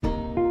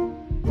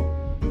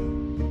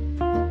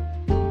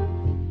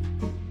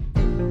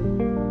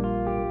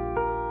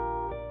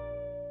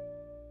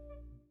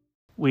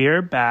We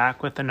are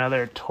back with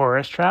another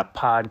Tourist Trap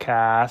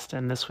podcast,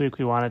 and this week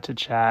we wanted to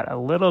chat a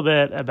little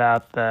bit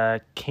about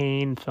the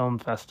Cannes Film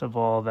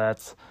Festival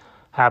that's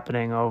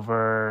happening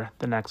over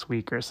the next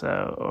week or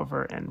so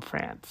over in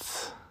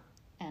France.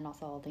 And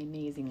also all the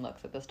amazing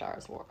looks that the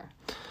stars wore.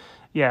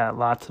 Yeah,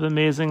 lots of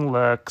amazing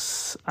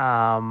looks.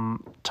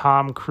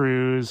 Tom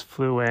Cruise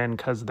flew in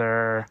because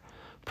they're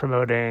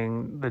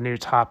promoting the new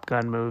Top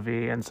Gun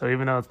movie, and so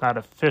even though it's not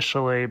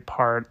officially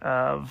part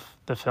of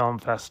the film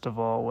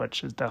festival,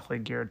 which is definitely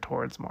geared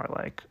towards more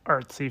like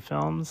artsy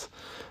films,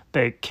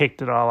 they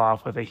kicked it all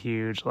off with a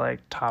huge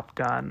like Top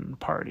Gun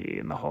party,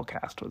 and the whole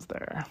cast was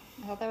there.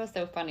 I thought that was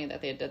so funny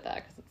that they did that,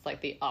 because it's like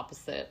the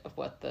opposite of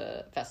what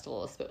the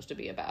festival is supposed to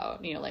be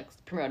about, you know, like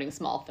promoting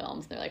small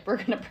films. They're like, we're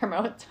going to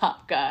promote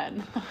Top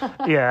Gun.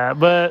 Yeah,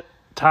 but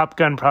Top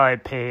Gun probably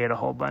paid a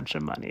whole bunch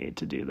of money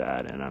to do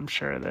that, and I'm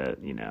sure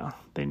that, you know,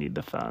 they need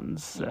the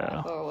funds. So.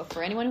 Yeah. Oh,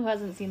 for anyone who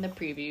hasn't seen the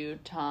preview,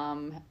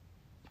 Tom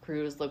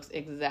Cruise looks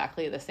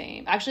exactly the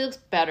same. Actually, looks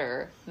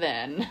better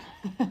than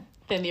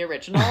the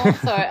original.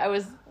 So I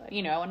was,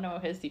 you know, I want to know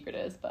what his secret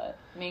is, but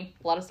I mean,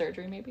 a lot of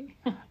surgery maybe.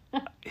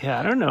 Yeah,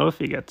 I don't know if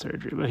he gets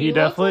surgery, but he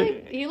looks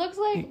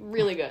like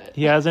really good.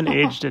 He hasn't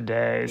aged a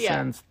day Yeah.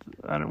 since,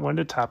 when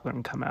did Top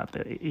Gun come out? The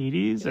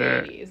 80s?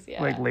 Or 80s,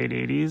 yeah. like late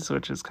 80s,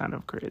 which is kind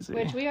of crazy.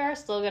 Which we're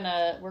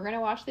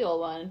gonna watch the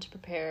old one to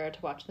prepare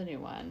to watch the new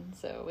one.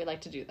 So we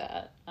like to do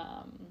that.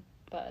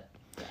 But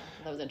yeah,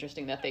 that was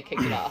interesting that they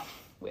kicked it off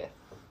with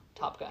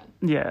Top Gun.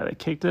 Yeah, they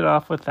kicked it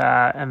off with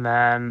that, and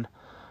then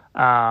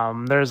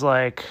there's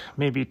like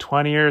maybe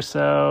 20 or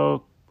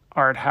so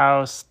art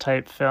house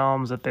type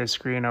films that they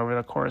screen over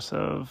the course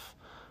of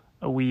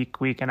a week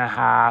and a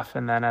half,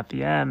 and then at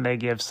the end they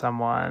give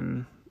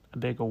someone a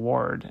big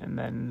award, and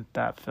then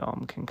that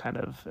film can kind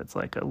of, it's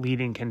like a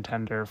leading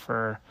contender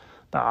for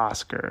the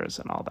Oscars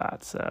and all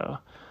that. So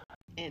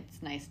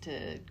it's nice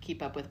to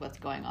keep up with what's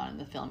going on in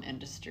the film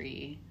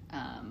industry,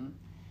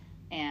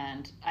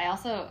 and I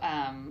also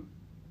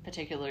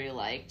particularly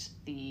liked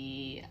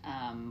the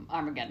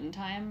Armageddon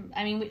Time.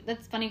 I mean,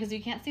 that's funny because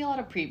you can't see a lot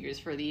of previews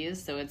for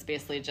these, so it's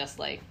basically just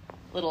like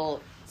little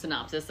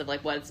synopsis of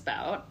like what it's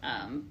about,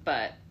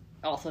 but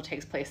also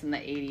takes place in the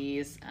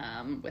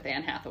 80s with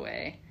Anne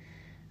Hathaway,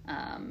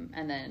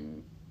 and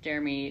then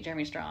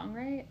Jeremy Strong,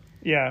 right?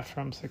 yeah,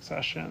 from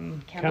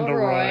Succession. Kendall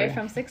Roy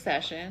from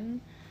Succession.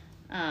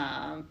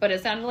 But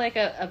it sounded like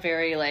a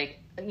very like,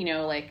 you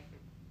know, like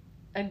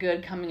a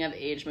good coming of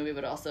age movie,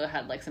 but also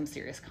had like some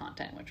serious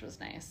content, which was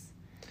nice.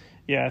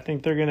 Yeah, I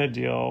think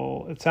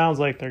it sounds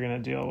like they're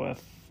going to deal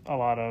with a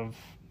lot of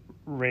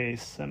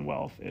race and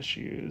wealth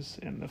issues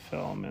in the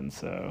film. And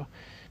so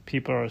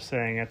people are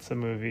saying it's a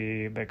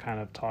movie that kind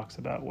of talks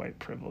about white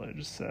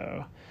privilege.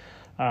 So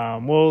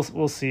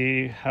we'll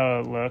see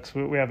how it looks.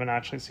 We haven't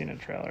actually seen a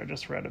trailer,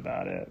 just read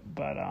about it.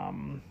 But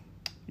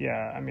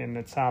yeah, I mean,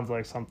 it sounds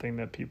like something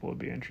that people would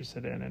be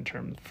interested in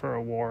terms for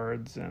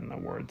awards and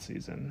award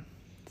season.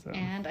 So.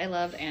 And I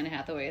loved Anne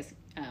Hathaway's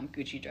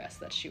Gucci dress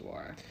that she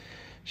wore.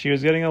 She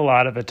was getting a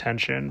lot of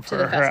attention for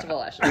to the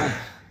festival,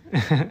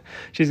 actually.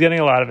 She's getting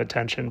a lot of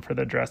attention for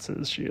the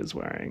dresses she is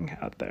wearing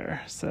out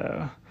there.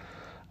 So,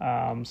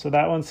 so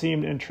that one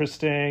seemed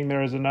interesting.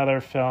 There was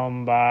another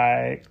film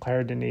by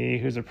Claire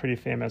Denis, who's a pretty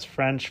famous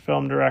French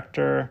film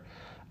director.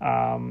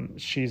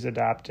 She's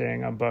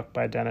adapting a book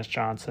by Dennis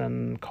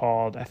Johnson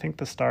called, I think,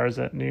 The Stars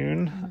at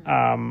Noon,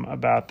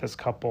 about this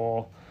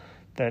couple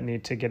that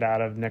need to get out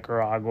of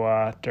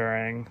Nicaragua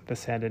during the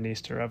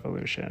Sandinista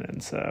Revolution.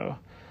 And so,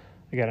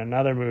 again,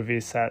 another movie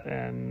set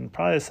in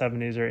probably the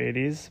 70s or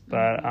 80s,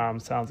 but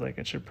sounds like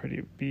it should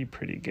be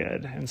pretty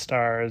good, and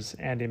stars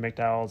Andie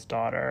MacDowell's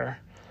daughter,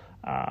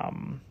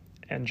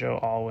 and Joe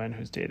Alwyn,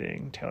 who's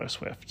dating Taylor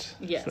Swift.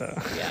 Yes, so.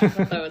 Yeah, I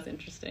thought that was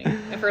interesting.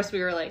 At first we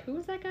were like, who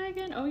was that guy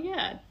again? Oh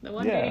yeah, the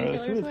one dating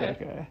Taylor Swift. That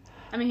guy?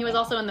 I mean, he was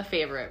also in The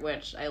Favorite,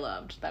 which I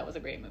loved. That was a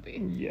great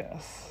movie.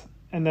 Yes.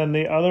 And then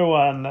the other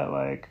one that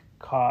like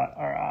caught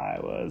our eye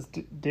was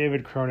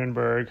David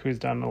Cronenberg, who's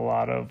done a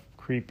lot of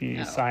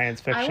creepy science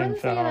fiction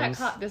films. I wouldn't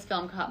say that this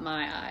film caught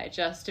my eye,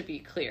 just to be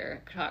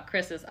clear. Caught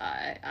Chris's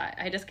eye.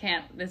 I just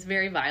can't. It's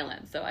very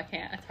violent, so I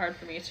can't. It's hard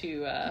for me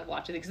to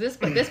watch it. Because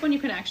this one you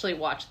can actually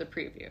watch the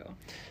preview.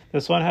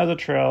 This one has a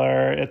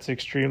trailer. It's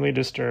extremely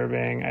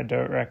disturbing. I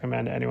don't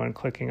recommend anyone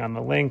clicking on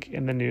the link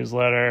in the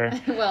newsletter.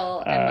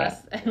 Well,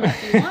 unless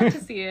you want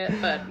to see it,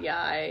 but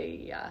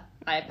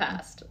I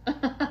passed.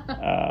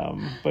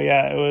 But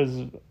yeah, it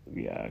was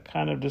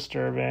kind of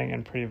disturbing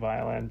and pretty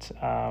violent.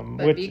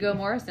 But Viggo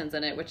Mortensen's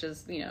in it, which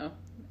is, you know,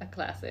 a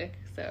classic.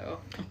 So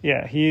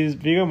yeah,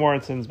 Viggo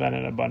Mortensen's been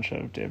in a bunch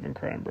of David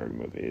Cronenberg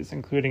movies,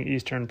 including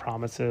Eastern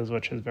Promises,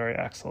 which is very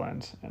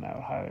excellent, and I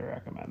would highly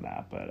recommend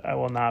that. But I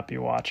will not be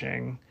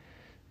watching.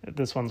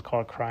 This one's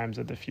called Crimes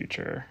of the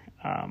Future,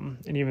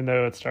 and even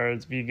though it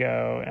stars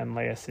Viggo and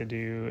Léa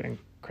Seydoux and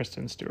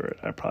Kristen Stewart,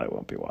 I probably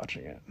won't be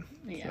watching it.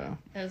 Yeah, so.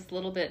 It was a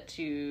little bit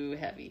too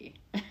heavy.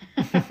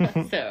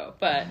 So,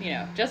 but you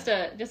know, just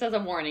as a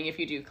warning, if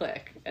you do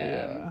click,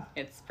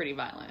 it's pretty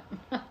violent.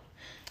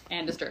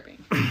 And disturbing.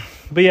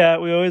 But yeah,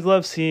 we always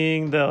love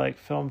seeing the like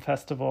film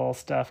festival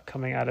stuff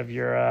coming out of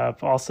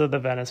Europe. Also, the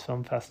Venice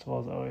Film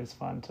Festival is always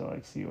fun to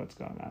like see what's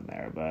going on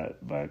there.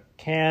 But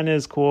Cannes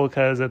is cool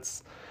because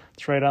it's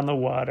right on the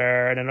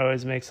water, and it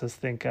always makes us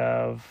think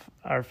of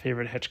our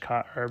favorite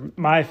Hitchcock, or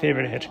my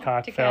favorite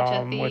Hitchcock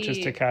film, which is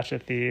To Catch a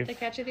Thief. To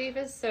Catch a Thief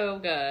is so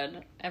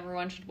good.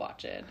 Everyone should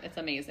watch it. It's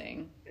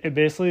amazing. It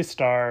basically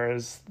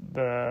stars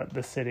the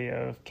city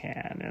of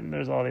Cannes, and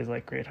there's all these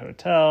like great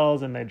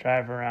hotels, and they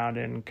drive around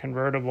in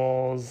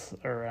convertibles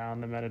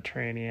around the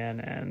Mediterranean,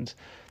 and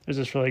there's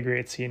this really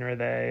great scene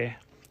where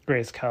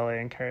Grace Kelly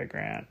and Cary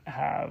Grant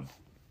have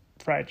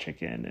fried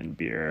chicken and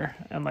beer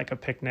and like a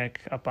picnic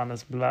up on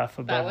this bluff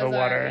above the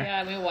water.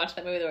 We watched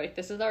that movie. They're like,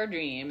 this is our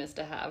dream, is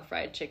to have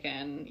fried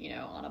chicken,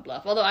 on a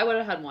bluff. Although I would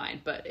have had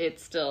wine, but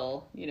it's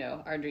still,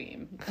 our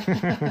dream.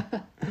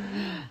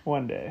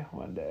 One day.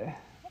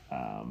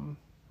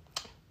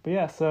 But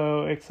yeah,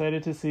 so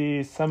excited to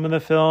see some of the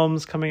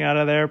films coming out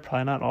of there.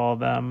 Probably not all of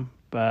them,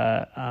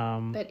 but...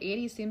 But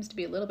 80s seems to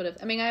be a little bit of...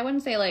 I mean, I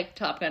wouldn't say like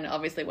Top Gun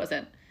obviously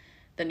wasn't...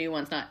 The new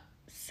one's not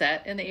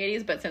set in the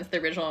 80s, but since the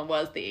original one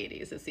was the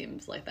 80s, it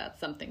seems like that's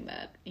something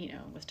that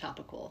was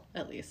topical,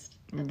 at least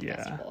at the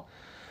festival.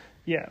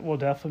 Yeah, we'll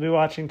definitely be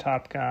watching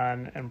Top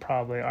Gun and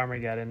probably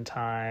Armageddon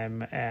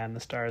Time and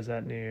The Stars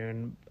at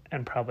Noon,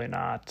 and probably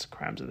not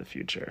Crimes of the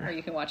Future. Or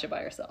you can watch it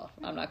by yourself.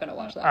 I'm not going to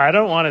watch that. I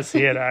don't want to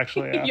see it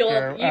actually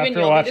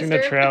after watching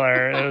the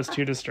trailer. It was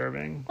too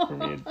disturbing for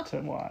me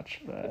to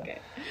watch. But okay.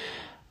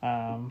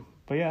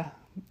 But yeah,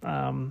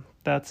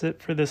 that's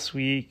it for this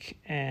week,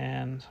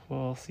 and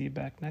we'll see you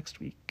back next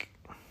week.